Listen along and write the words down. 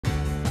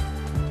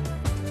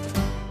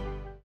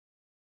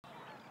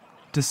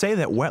To say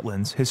that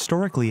wetlands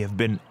historically have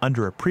been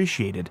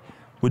underappreciated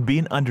would be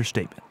an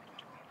understatement.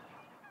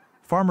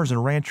 Farmers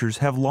and ranchers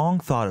have long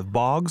thought of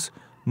bogs,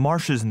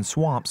 marshes, and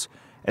swamps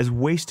as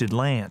wasted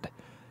land,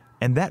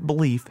 and that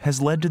belief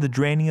has led to the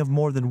draining of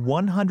more than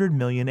 100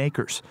 million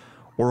acres,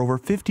 or over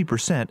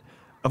 50%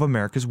 of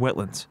America's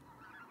wetlands.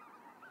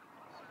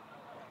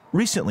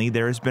 Recently,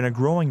 there has been a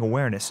growing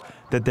awareness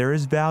that there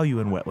is value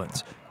in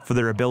wetlands for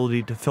their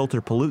ability to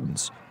filter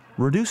pollutants,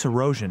 reduce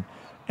erosion,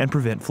 and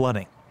prevent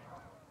flooding.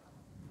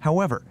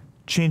 However,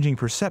 changing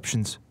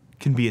perceptions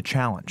can be a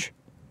challenge.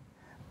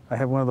 I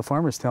had one of the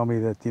farmers tell me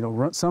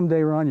that,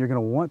 someday, Ron, you're going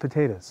to want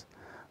potatoes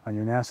on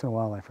your National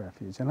Wildlife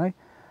Refuge. And I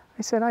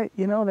said,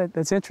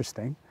 that's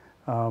interesting.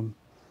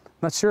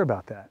 Not sure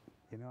about that.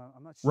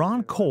 I'm not sure.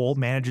 Ron Cole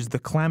manages the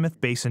Klamath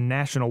Basin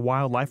National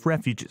Wildlife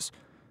Refuges.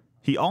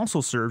 He also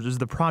serves as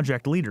the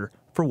project leader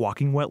for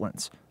Walking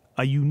Wetlands,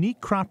 a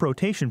unique crop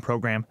rotation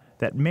program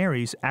that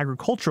marries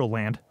agricultural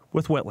land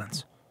with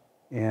wetlands.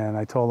 And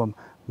I told him,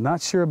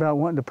 not sure about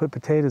wanting to put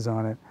potatoes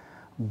on it,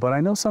 but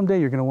I know someday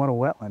you're going to want a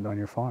wetland on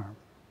your farm.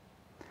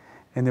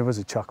 And there was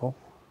a chuckle.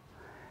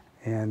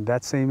 And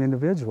that same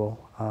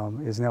individual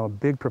is now a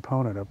big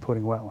proponent of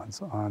putting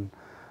wetlands on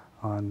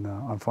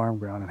farm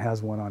ground and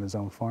has one on his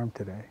own farm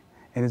today.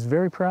 And is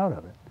very proud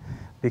of it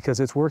because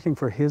it's working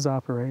for his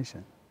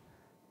operation.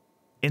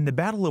 In the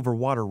battle over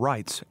water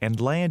rights and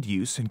land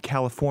use in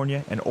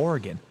California and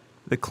Oregon,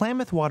 the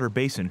Klamath Water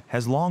Basin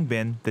has long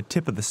been the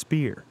tip of the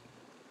spear.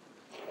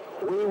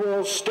 We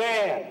will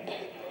stand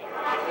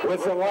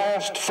with the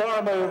last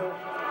farmer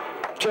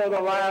till the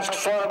last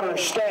farmer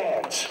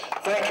stands.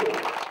 Thank you.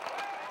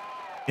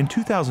 In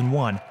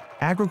 2001,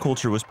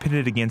 agriculture was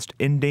pitted against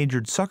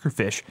endangered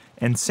suckerfish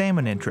and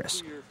salmon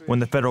interests when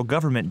the federal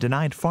government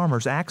denied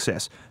farmers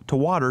access to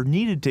water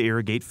needed to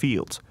irrigate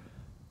fields.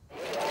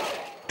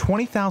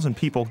 20,000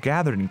 people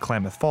gathered in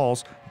Klamath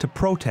Falls to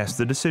protest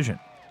the decision.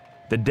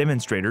 The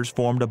demonstrators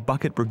formed a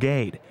bucket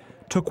brigade,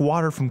 took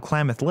water from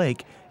Klamath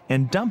Lake,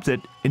 and dumped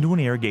it into an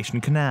irrigation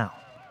canal.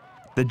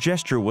 The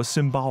gesture was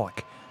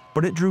symbolic,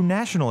 but it drew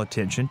national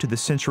attention to the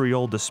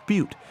century-old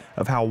dispute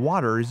of how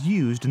water is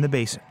used in the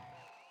basin.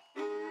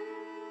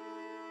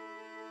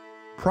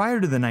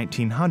 Prior to the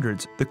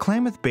 1900s, the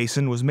Klamath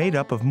Basin was made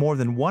up of more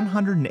than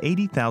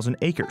 180,000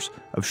 acres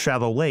of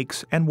shallow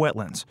lakes and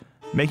wetlands,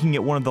 making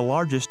it one of the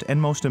largest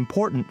and most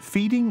important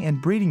feeding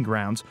and breeding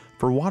grounds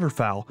for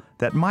waterfowl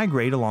that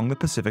migrate along the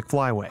Pacific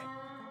Flyway.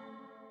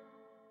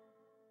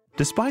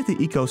 Despite the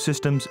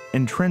ecosystem's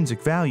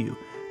intrinsic value,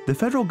 the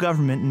federal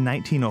government in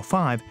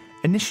 1905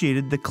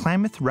 initiated the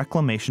Klamath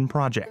Reclamation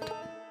Project.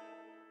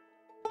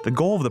 The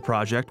goal of the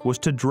project was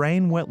to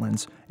drain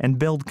wetlands and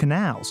build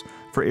canals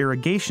for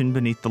irrigation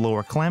beneath the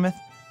lower Klamath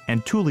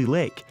and Tule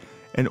Lake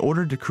in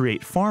order to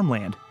create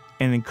farmland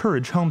and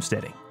encourage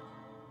homesteading.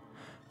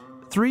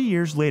 3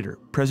 years later,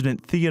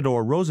 President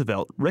Theodore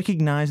Roosevelt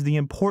recognized the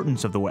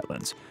importance of the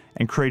wetlands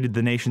and created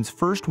the nation's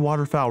first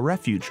waterfowl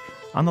refuge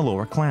on the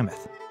lower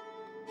Klamath.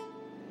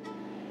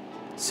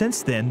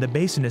 Since then, the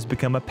basin has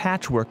become a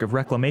patchwork of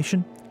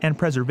reclamation and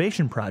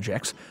preservation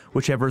projects,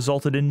 which have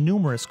resulted in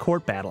numerous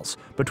court battles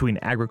between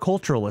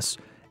agriculturalists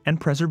and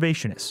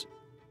preservationists.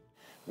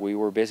 We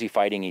were busy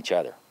fighting each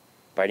other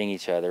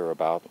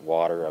about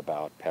water,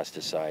 about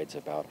pesticides,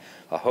 about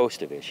a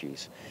host of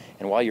issues.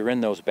 And while you're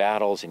in those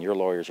battles and your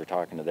lawyers are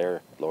talking to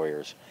their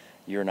lawyers,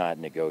 you're not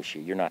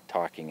negotiating, you're not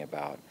talking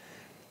about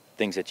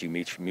things that you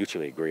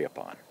mutually agree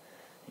upon.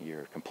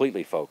 You're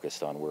completely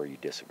focused on where you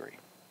disagree.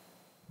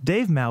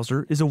 Dave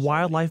Mauser is a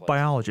wildlife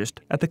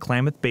biologist at the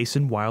Klamath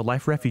Basin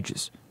Wildlife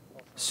Refuges.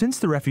 Since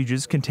the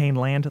refuges contain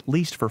land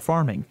leased for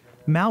farming,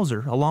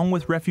 Mauser, along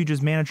with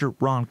refuges manager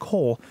Ron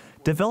Cole,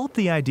 developed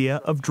the idea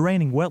of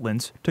draining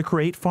wetlands to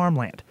create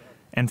farmland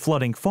and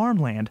flooding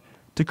farmland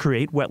to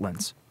create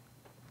wetlands.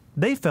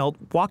 They felt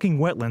Walking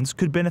Wetlands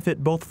could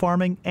benefit both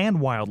farming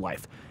and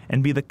wildlife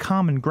and be the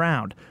common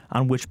ground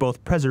on which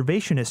both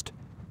preservationist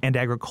and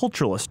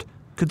agriculturalist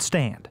could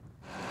stand.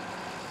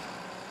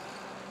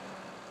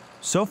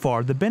 So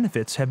far, the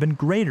benefits have been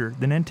greater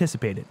than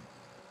anticipated.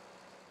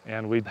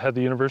 And we had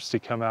the university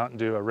come out and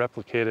do a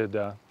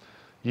replicated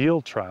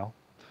yield trial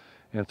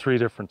in 3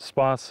 different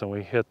spots, and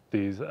we hit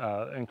these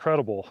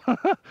incredible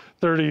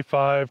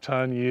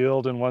 35-ton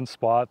yield in one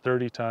spot,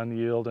 30-ton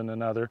yield in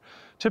another.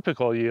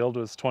 Typical yield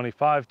was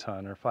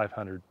 25-ton or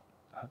 500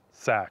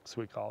 sacks,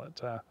 we call it.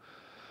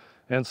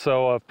 And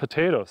so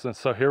potatoes. And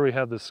so here we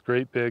have this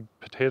great big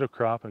potato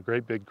crop and a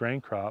great big grain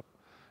crop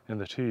in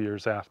the 2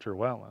 years after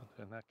wetland.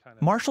 And that kind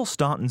of Marshall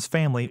Staunton's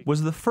family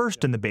was the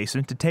first in the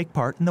basin to take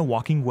part in the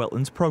Walking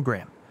Wetlands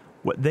program.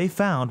 What they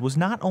found was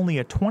not only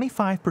a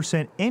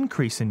 25%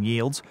 increase in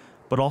yields,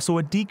 but also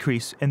a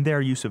decrease in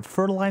their use of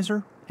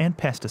fertilizer and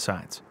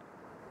pesticides.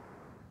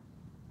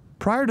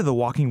 Prior to the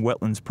Walking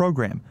Wetlands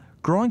program,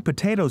 growing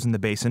potatoes in the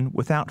basin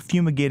without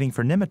fumigating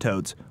for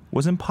nematodes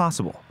was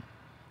impossible.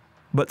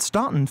 But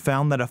Staunton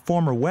found that a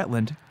former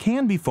wetland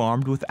can be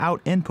farmed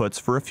without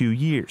inputs for a few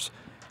years,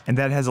 and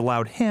that has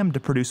allowed him to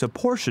produce a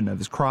portion of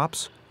his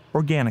crops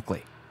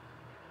organically.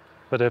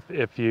 But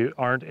if you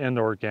aren't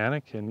into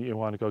organic and you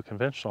want to go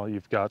conventional,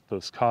 you've got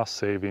those cost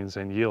savings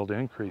and yield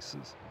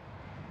increases.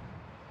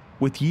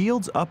 With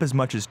yields up as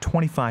much as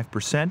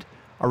 25%,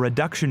 a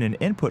reduction in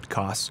input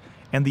costs,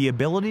 and the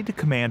ability to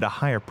command a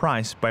higher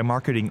price by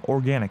marketing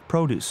organic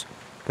produce,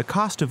 the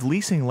cost of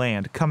leasing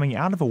land coming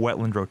out of a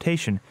wetland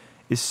rotation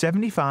is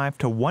 75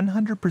 to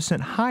 100%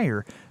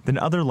 higher than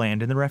other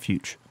land in the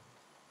refuge.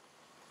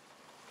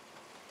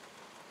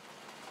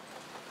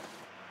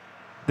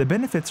 The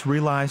benefits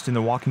realized in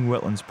the Walking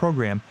Wetlands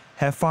program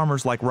have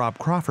farmers like Rob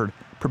Crawford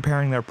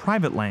preparing their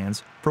private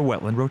lands for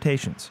wetland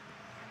rotations.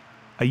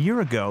 A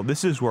year ago,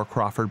 this is where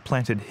Crawford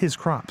planted his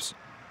crops.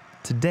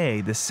 Today,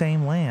 the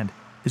same land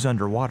is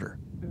underwater.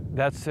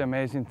 That's the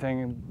amazing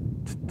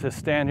thing, to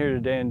stand here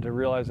today and to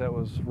realize that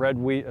was red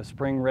wheat, a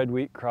spring red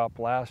wheat crop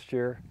last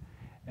year,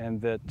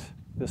 and that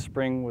this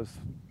spring was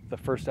the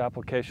first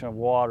application of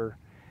water,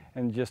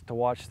 and just to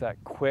watch that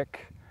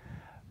quick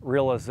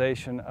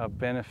realization of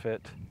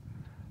benefit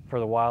for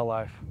the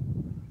wildlife.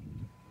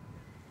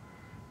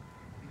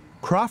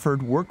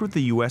 Crawford worked with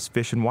the U.S.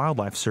 Fish and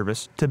Wildlife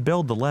Service to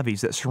build the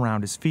levees that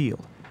surround his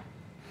field.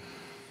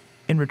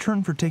 In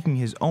return for taking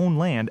his own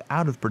land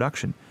out of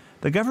production,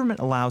 the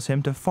government allows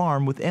him to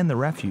farm within the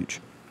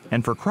refuge.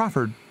 And for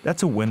Crawford,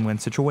 that's a win-win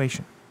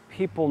situation.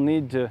 People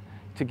need to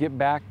get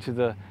back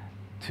to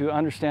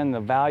understand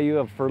the value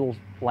of fertile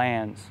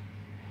lands.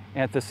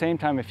 And at the same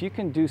time, if you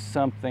can do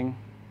something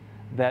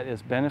that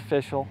is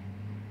beneficial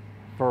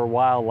for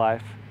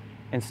wildlife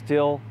and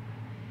still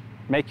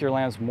make your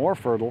lands more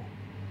fertile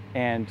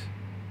and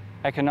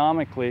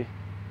economically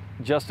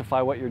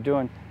justify what you're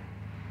doing,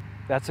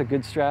 that's a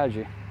good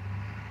strategy.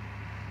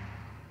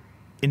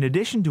 In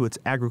addition to its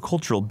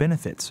agricultural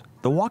benefits,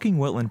 the Walking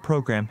Wetland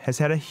program has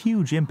had a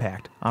huge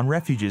impact on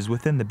refuges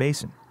within the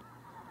basin.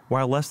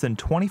 While less than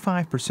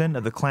 25%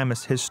 of the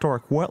Klamath's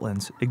historic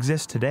wetlands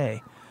exist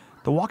today,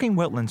 the Walking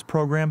Wetlands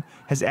program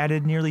has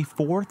added nearly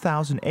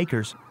 4,000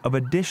 acres of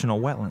additional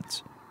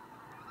wetlands.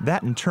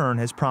 That in turn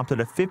has prompted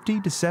a 50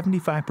 to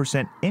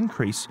 75%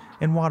 increase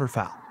in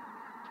waterfowl.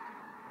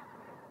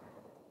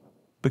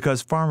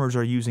 Because farmers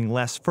are using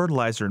less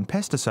fertilizer and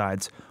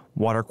pesticides,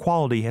 water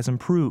quality has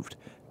improved,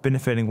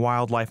 benefiting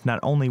wildlife not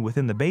only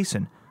within the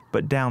basin,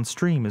 but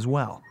downstream as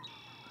well.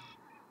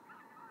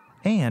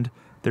 And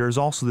there is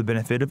also the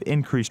benefit of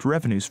increased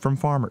revenues from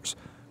farmers,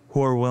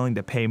 who are willing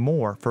to pay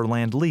more for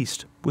land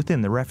leased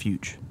within the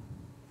refuge.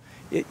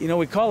 You know,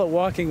 we call it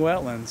walking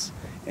wetlands,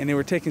 and they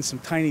were taking some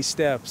tiny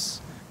steps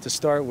to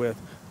start with,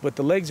 but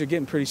the legs are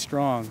getting pretty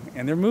strong,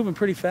 and they're moving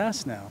pretty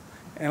fast now.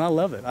 And I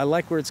love it. I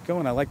like where it's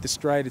going. I like the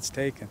stride it's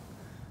taken.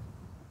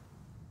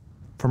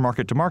 For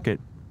Market to Market,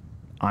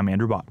 I'm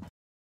Andrew Bott.